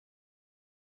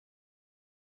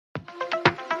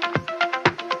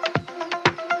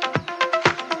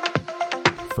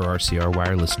For RCR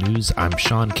Wireless News, I'm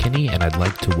Sean Kinney, and I'd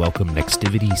like to welcome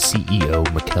Nextivity CEO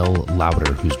Michiel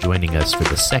Lotter, who's joining us for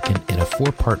the second in a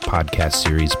four-part podcast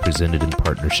series presented in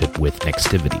partnership with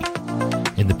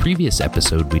Nextivity. In the previous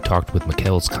episode, we talked with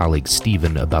Michiel's colleague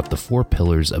Stephen about the four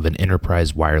pillars of an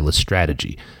enterprise wireless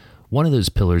strategy. One of those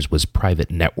pillars was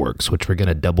private networks, which we're going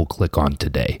to double-click on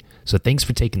today. So thanks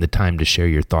for taking the time to share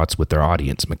your thoughts with our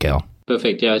audience, Michiel.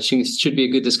 Perfect. Yeah, it should be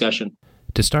a good discussion.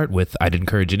 To start with, I'd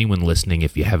encourage anyone listening,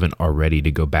 if you haven't already,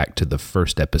 to go back to the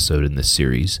first episode in this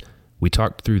series. We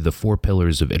talked through the four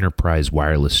pillars of enterprise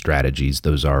wireless strategies.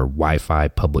 Those are Wi-Fi,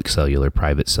 public cellular,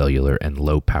 private cellular, and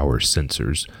low-power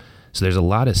sensors. So there's a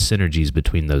lot of synergies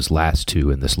between those last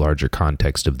two in this larger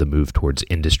context of the move towards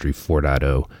Industry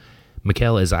 4.0.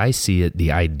 Michiel, as I see it,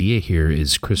 the idea here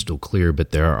is crystal clear, but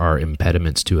there are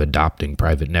impediments to adopting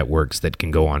private networks that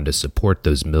can go on to support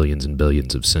those millions and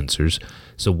billions of sensors.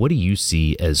 So what do you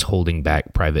see as holding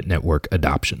back private network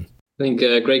adoption? I think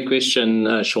a great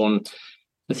question, Sean.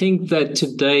 I think that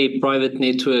today private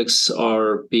networks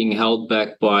are being held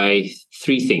back by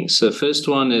three things. So the first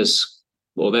one is,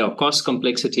 they are cost,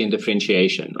 complexity, and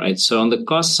differentiation, right? So on the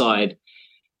cost side,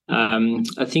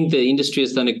 I think the industry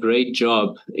has done a great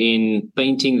job in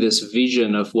painting this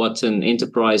vision of what an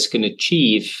enterprise can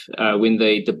achieve when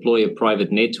they deploy a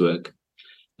private network.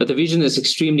 But the vision is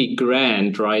extremely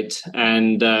grand, right?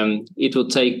 And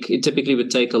it typically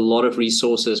would take a lot of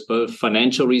resources, both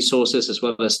financial resources as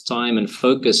well as time and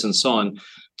focus and so on,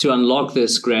 to unlock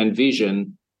this grand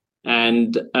vision.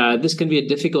 And this can be a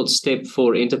difficult step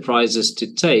for enterprises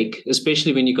to take,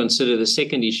 especially when you consider the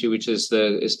second issue, which is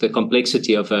the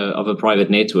complexity of a private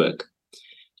network.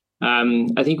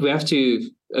 I think we have to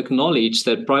acknowledge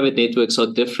that private networks are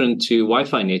different to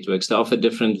Wi-Fi networks. They offer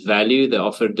different value, they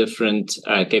offer different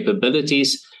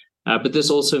capabilities, but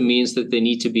this also means that they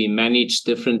need to be managed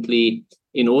differently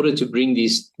in order to bring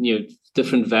these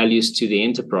different values to the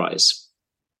enterprise.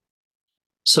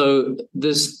 So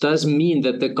this does mean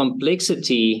that the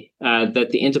complexity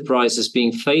that the enterprise is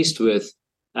being faced with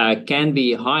can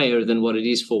be higher than what it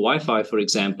is for Wi-Fi, for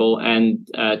example. And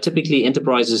typically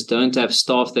enterprises don't have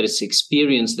staff that is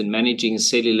experienced in managing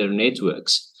cellular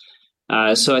networks.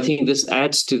 So I think this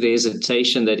adds to the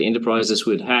hesitation that enterprises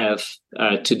would have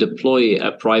to deploy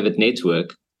a private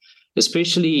network.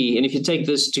 Especially, and if you take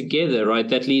this together, right,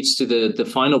 that leads to the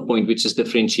final point, which is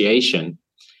differentiation.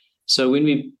 So when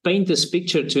we paint this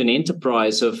picture to an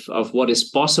enterprise of what is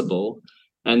possible,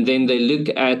 and then they look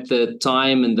at the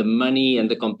time and the money and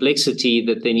the complexity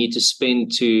that they need to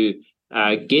spend to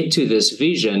get to this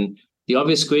vision, the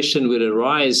obvious question would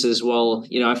arise as well,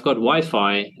 I've got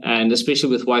Wi-Fi, and especially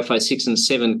with Wi-Fi 6 and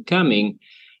 7 coming,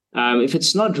 if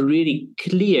it's not really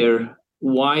clear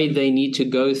why they need to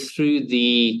go through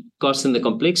the cost and the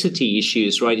complexity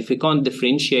issues, right? If we can't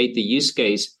differentiate the use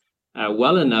case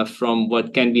well enough from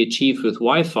what can be achieved with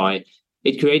Wi-Fi,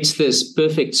 it creates this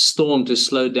perfect storm to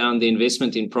slow down the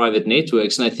investment in private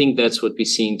networks. And I think that's what we're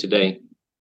seeing today.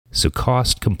 So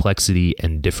cost, complexity,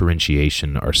 and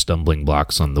differentiation are stumbling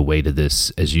blocks on the way to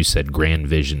this, as you said, grand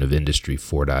vision of Industry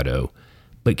 4.0.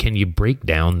 But can you break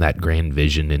down that grand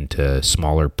vision into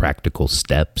smaller practical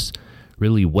steps?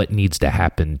 Really, what needs to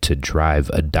happen to drive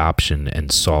adoption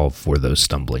and solve for those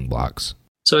stumbling blocks?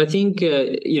 So I think,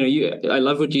 I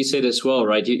love what you said as well,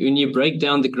 right? When you break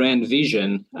down the grand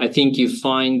vision, I think you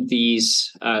find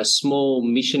these small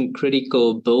mission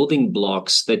critical building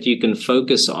blocks that you can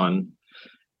focus on.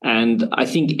 And I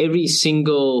think every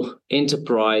single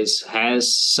enterprise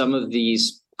has some of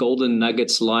these golden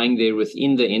nuggets lying there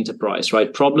within the enterprise,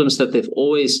 right? Problems that they've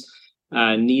always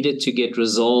needed to get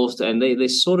resolved, and they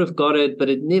sort of got it, but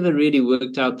it never really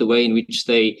worked out the way in which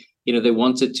they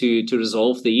wanted to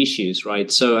resolve the issues,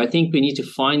 right? So I think we need to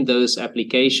find those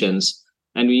applications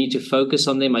and we need to focus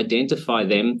on them, identify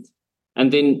them.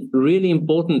 And then really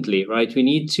importantly, right, we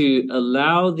need to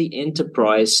allow the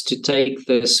enterprise to take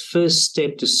this first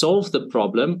step to solve the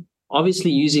problem,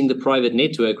 obviously using the private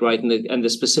network, right, and the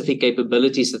specific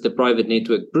capabilities that the private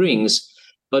network brings,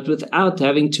 but without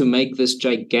having to make this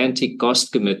gigantic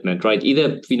cost commitment, right?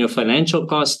 Either, financial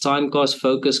cost, time cost,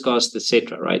 focus cost,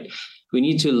 etc., right? We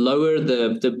need to lower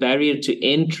the barrier to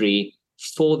entry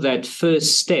for that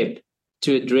first step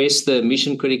to address the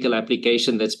mission critical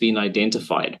application that's been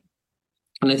identified.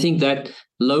 And I think that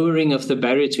lowering of the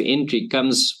barrier to entry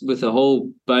comes with a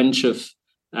whole bunch of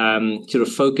sort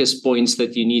of focus points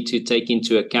that you need to take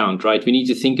into account, right? We need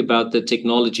to think about the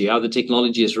technology, how the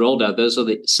technology is rolled out. Those are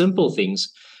the simple things.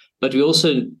 But we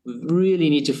also really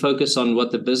need to focus on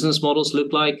what the business models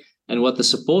look like and what the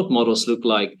support models look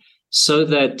like, so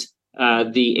that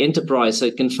the enterprise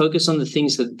that can focus on the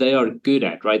things that they are good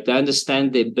at, right? They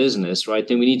understand their business, right?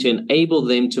 And we need to enable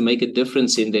them to make a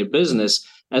difference in their business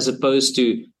as opposed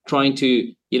to trying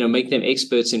to, make them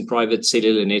experts in private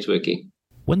cellular networking.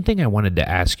 One thing I wanted to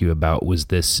ask you about was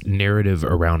this narrative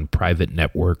around private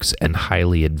networks and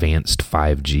highly advanced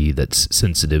 5G that's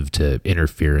sensitive to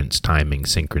interference, timing,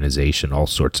 synchronization, all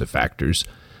sorts of factors.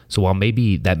 So while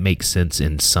maybe that makes sense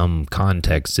in some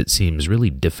contexts, it seems really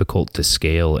difficult to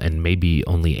scale and maybe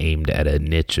only aimed at a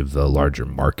niche of the larger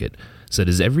market. So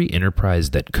does every enterprise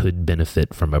that could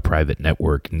benefit from a private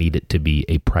network need it to be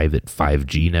a private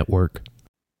 5G network?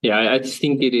 Yeah, I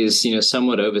think it is,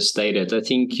 somewhat overstated. I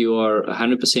think you are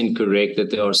 100% correct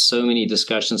that there are so many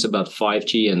discussions about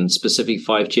 5G and specific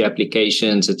 5G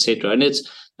applications, etc. And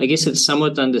I guess it's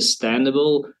somewhat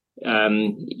understandable.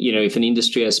 If an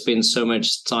industry has spent so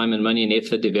much time and money and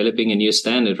effort developing a new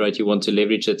standard, right, you want to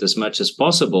leverage it as much as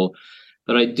possible.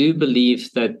 But I do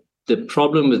believe that the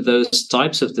problem with those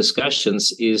types of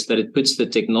discussions is that it puts the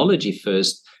technology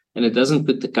first and it doesn't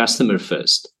put the customer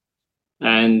first.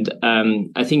 And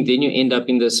I think then you end up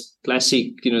in this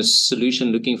classic,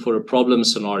 solution looking for a problem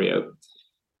scenario.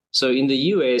 So in the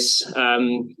US,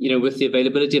 with the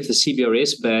availability of the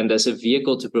CBRS band as a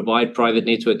vehicle to provide private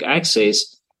network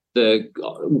access, the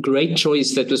great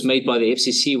choice that was made by the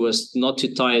FCC was not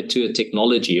to tie it to a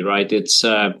technology, right? It's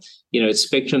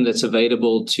spectrum that's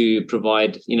available to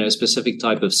provide, a specific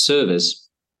type of service.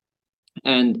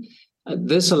 And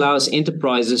this allows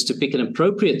enterprises to pick an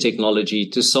appropriate technology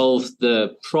to solve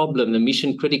the problem, the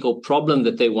mission critical problem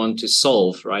that they want to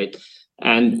solve, right?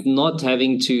 And not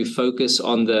having to focus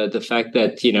on the fact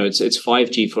that, it's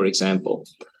 5G, for example.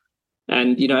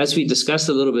 And, as we discussed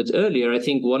a little bit earlier, I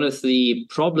think one of the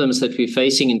problems that we're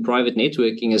facing in private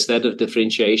networking is that of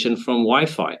differentiation from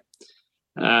Wi-Fi.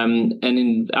 And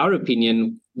in our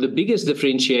opinion, the biggest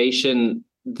differentiation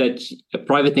that a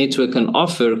private network can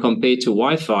offer compared to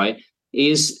Wi-Fi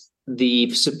is the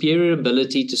superior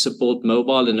ability to support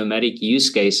mobile and nomadic use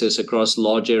cases across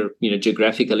larger,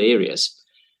 geographical areas.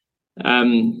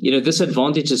 This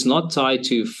advantage is not tied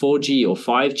to 4G or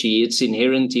 5G. It's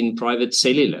inherent in private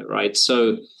cellular, right?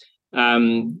 So,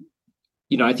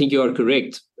 I think you are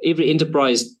correct. Every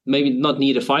enterprise maybe not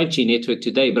need a 5G network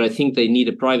today, but I think they need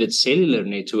a private cellular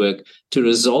network to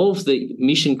resolve the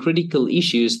mission critical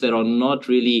issues that are not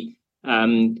really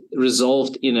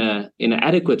resolved in an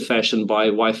adequate fashion by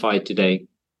Wi-Fi today.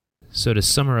 So to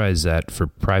summarize that, for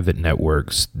private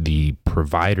networks, the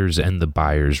providers and the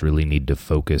buyers really need to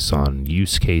focus on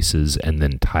use cases and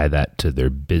then tie that to their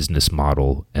business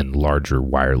model and larger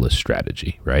wireless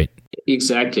strategy, right?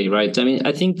 Exactly, right. I mean,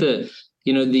 I think the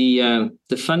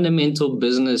fundamental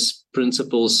business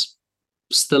principles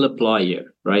still apply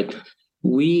here, right?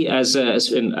 We us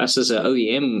as an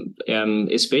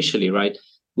OEM, especially, right?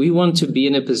 We want to be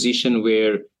in a position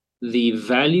where the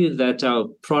value that our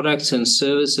products and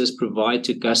services provide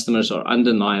to customers are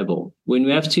undeniable. When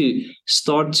we have to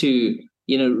start to,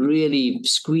 really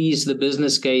squeeze the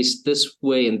business case this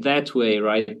way and that way,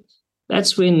 right?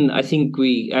 That's when I think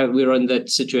we're in that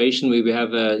situation where we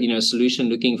have a, solution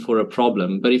looking for a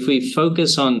problem. But if we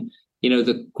focus on,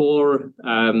 the core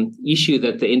issue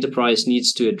that the enterprise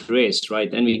needs to address,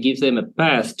 right, and we give them a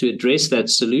path to address that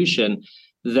solution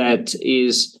that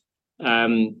is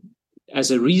as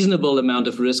a reasonable amount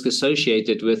of risk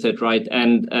associated with it, right,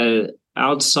 and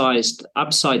outsized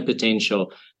upside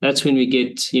potential, that's when we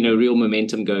get, real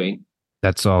momentum going.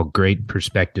 That's all great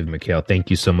perspective, Michiel. Thank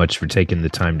you so much for taking the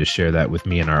time to share that with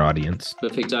me and our audience.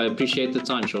 Perfect. I appreciate the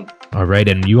time, Sean. All right.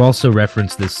 And you also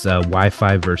referenced this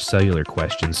Wi-Fi versus cellular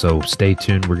question. So stay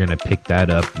tuned. We're going to pick that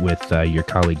up with your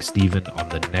colleague, Steven, on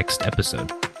the next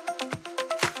episode.